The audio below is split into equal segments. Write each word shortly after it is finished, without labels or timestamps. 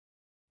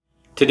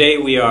Today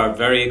we are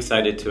very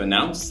excited to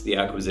announce the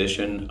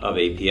acquisition of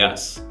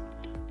APS.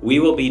 We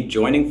will be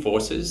joining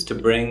forces to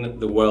bring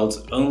the world's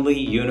only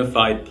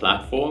unified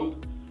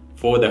platform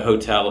for the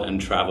hotel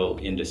and travel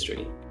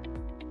industry.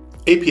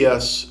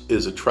 APS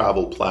is a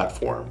travel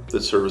platform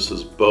that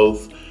services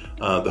both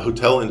the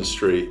hotel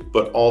industry,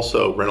 but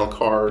also rental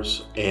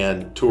cars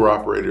and tour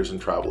operators and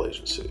travel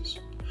agencies.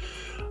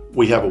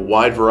 We have a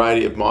wide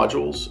variety of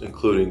modules,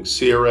 including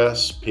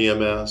CRS,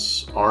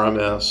 PMS,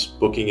 RMS,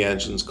 booking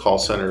engines, call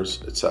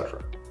centers,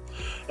 etc.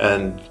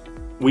 And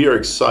we are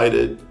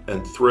excited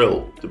and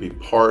thrilled to be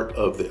part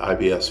of the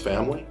IBS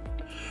family,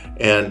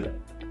 and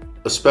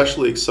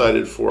especially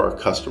excited for our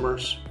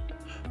customers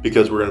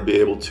because we're going to be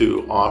able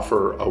to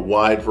offer a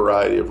wide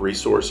variety of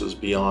resources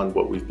beyond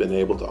what we've been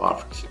able to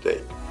offer to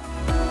date.